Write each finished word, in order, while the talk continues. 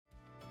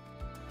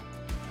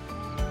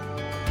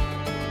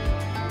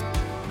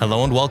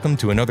Hello and welcome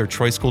to another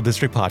Troy School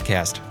District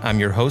podcast.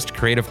 I'm your host,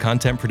 creative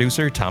content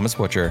producer, Thomas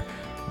Butcher.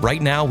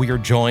 Right now, we are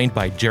joined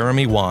by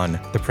Jeremy Wan,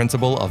 the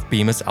principal of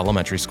Bemis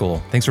Elementary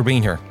School. Thanks for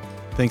being here.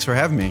 Thanks for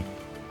having me.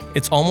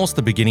 It's almost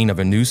the beginning of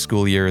a new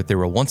school year. There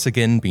will once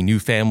again be new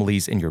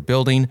families in your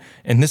building,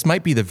 and this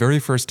might be the very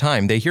first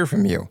time they hear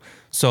from you.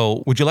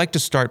 So would you like to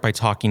start by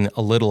talking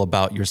a little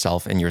about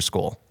yourself and your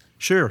school?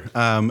 Sure.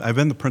 I've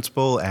been the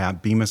principal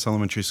at Bemis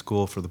Elementary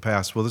School for this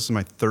is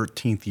my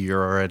 13th year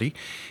already,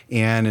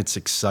 and it's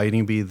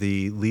exciting to be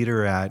the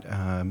leader at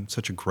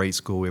such a great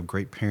school. We have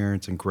great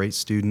parents and great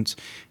students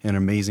and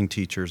amazing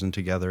teachers, and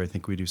together I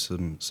think we do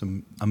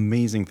some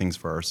amazing things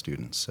for our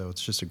students. So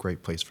it's just a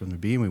great place for them to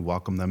be, and we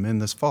welcome them in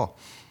this fall.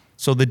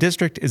 So the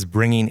district is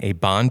bringing a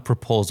bond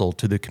proposal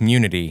to the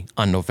community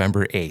on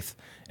November 8th,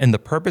 and the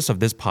purpose of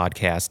this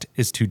podcast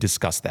is to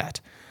discuss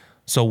that.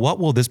 So what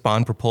will this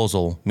bond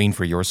proposal mean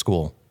for your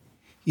school?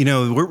 You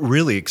know, we're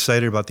really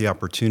excited about the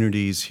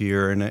opportunities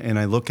here, and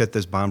I look at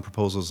this bond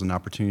proposal as an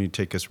opportunity to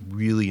take us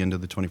really into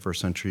the 21st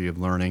century of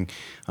learning,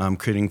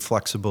 creating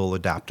flexible,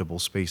 adaptable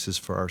spaces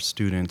for our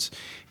students,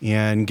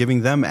 and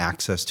giving them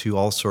access to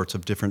all sorts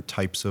of different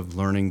types of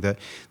learning that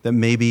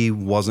maybe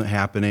wasn't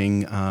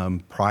happening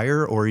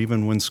prior or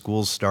even when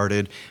schools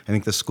started. I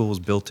think the school was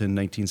built in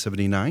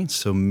 1979,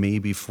 so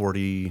maybe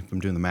 40, if I'm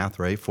doing the math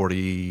right,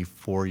 43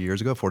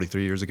 years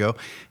ago.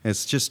 And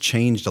it's just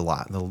changed a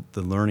lot.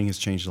 The learning has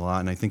changed a lot,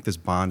 and I think this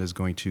bond is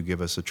going to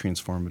give us a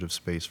transformative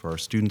space for our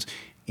students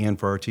and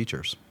for our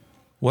teachers.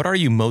 What are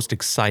you most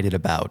excited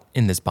about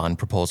in this bond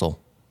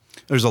proposal?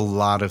 There's a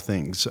lot of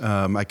things.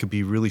 I could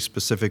be really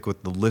specific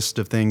with the list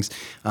of things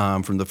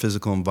from the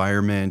physical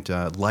environment,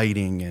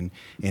 lighting,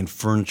 and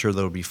furniture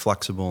that will be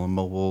flexible and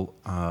mobile.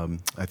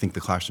 I think the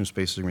classroom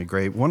spaces are going to be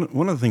great. One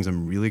of the things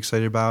I'm really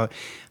excited about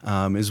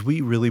is we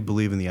really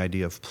believe in the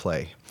idea of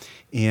play.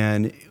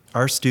 And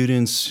our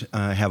students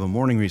have a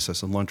morning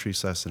recess, a lunch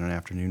recess, and an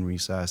afternoon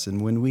recess.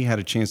 And when we had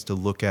a chance to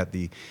look at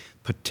the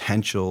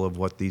potential of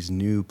what these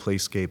new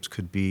playscapes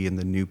could be and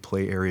the new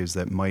play areas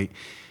that might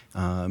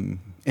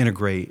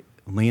integrate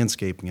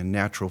landscaping and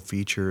natural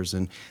features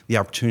and the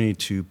opportunity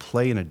to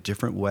play in a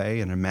different way,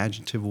 an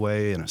imaginative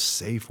way, in a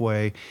safe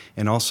way,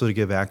 and also to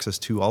give access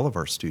to all of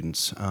our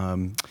students.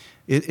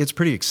 It's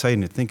pretty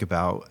exciting to think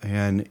about,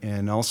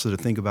 and also to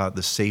think about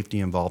the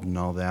safety involved in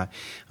all that.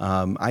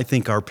 I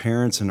think our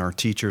parents and our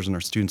teachers and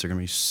our students are going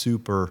to be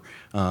super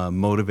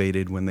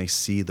motivated when they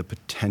see the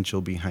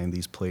potential behind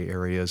these play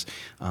areas,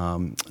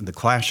 the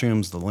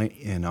classrooms,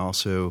 and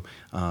also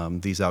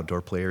these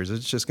outdoor play areas.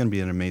 It's just going to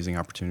be an amazing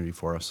opportunity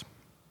for us.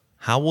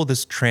 How will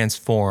this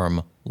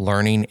transform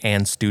learning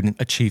and student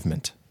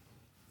achievement?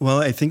 Well,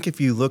 I think if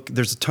you look,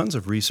 there's tons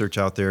of research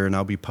out there, and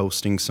I'll be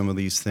posting some of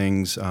these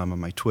things on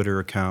my Twitter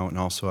account and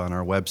also on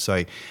our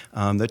website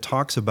that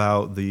talks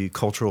about the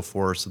cultural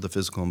force of the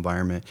physical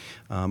environment.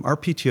 Our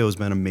PTO has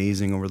been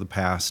amazing over the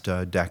past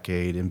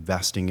decade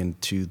investing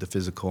into the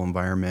physical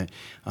environment.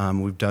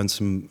 We've done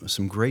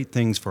some great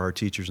things for our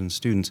teachers and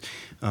students.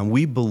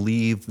 We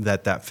believe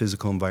that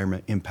physical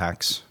environment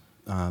impacts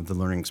the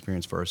learning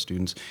experience for our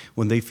students.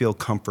 When they feel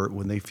comfort,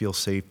 when they feel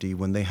safety,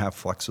 when they have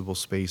flexible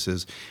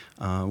spaces,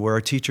 where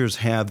our teachers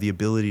have the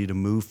ability to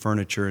move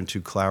furniture into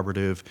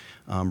collaborative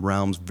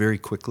realms very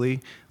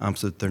quickly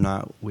so that they're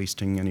not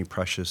wasting any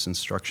precious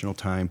instructional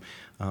time.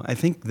 I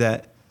think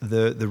that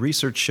the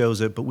research shows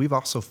it, but we've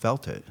also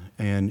felt it.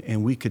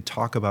 And we could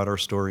talk about our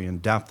story in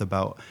depth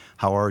about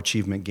how our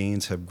achievement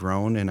gains have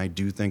grown, and I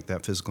do think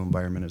that physical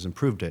environment has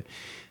improved it.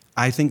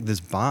 I think this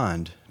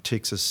bond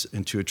takes us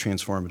into a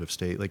transformative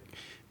state. Like,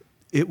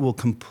 it will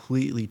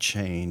completely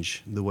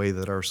change the way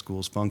that our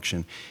schools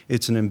function.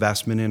 It's an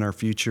investment in our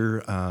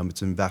future.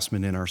 It's an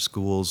investment in our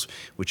schools,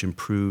 which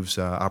improves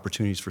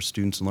opportunities for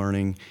students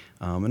learning.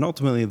 And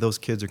ultimately, those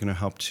kids are going to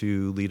help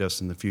to lead us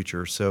in the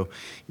future. So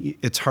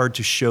it's hard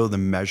to show the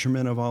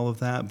measurement of all of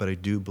that, but I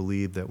do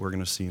believe that we're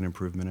going to see an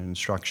improvement in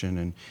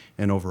instruction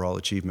and overall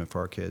achievement for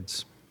our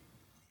kids.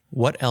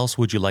 What else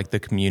would you like the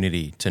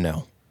community to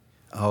know?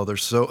 Oh,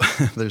 there's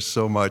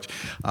so much.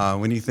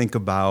 When you think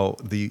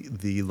about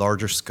the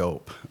larger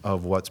scope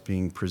of what's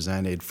being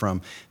presented,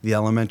 from the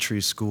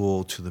elementary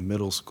school to the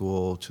middle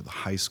school to the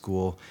high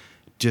school,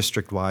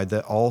 district-wide,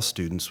 that all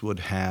students would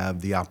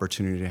have the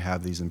opportunity to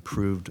have these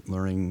improved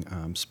learning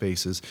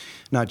spaces,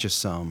 not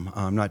just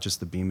not just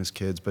the Bemis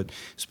kids, but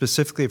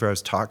specifically if I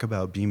was talking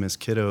about Bemis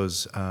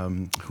kiddos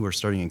who are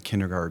starting in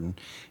kindergarten.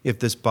 If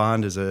this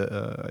bond is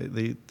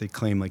they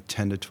claim like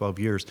 10 to 12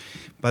 years,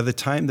 by the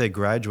time they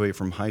graduate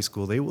from high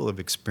school, they will have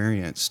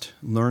experienced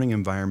learning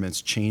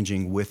environments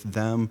changing with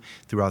them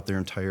throughout their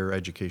entire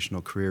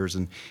educational careers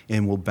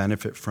and will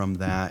benefit from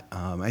that.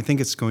 I think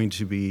it's going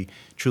to be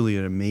truly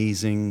an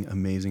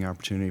amazing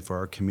opportunity for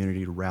our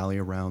community to rally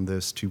around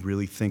this, to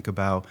really think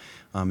about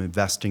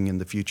investing in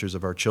the futures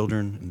of our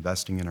children,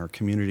 investing in our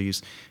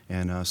communities,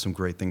 and some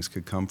great things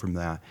could come from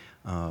that.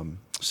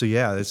 So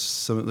yeah,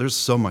 there's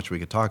so much we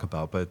could talk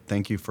about, but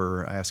thank you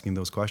for asking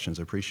those questions.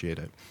 I appreciate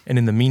it. And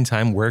in the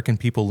meantime, where can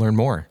people learn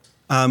more?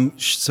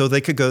 So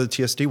they could go to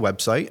the TSD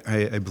website.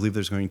 I believe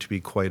there's going to be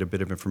quite a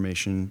bit of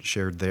information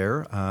shared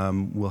there.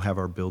 We'll have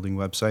our building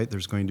website.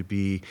 There's going to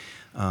be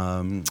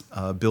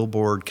a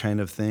billboard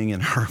kind of thing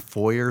in our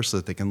foyer so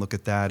that they can look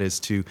at that as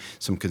to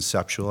some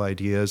conceptual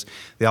ideas.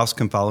 They also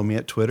can follow me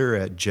at Twitter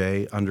at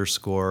J_WHAN.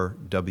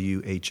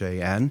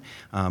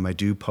 I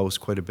do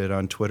post quite a bit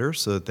on Twitter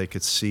so that they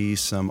could see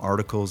some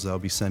articles that I'll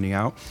be sending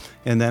out.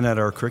 And then at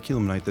our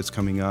curriculum night that's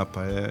coming up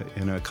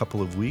in a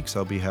couple of weeks,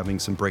 I'll be having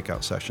some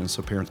breakout sessions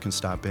so parents can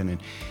stop in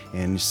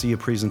and see a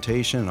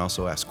presentation and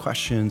also ask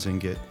questions and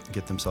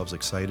get themselves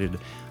excited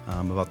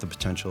about the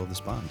potential of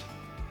this bond.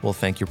 Well,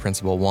 thank you,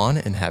 Principal Juan,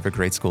 and have a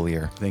great school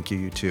year. Thank you,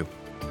 you too.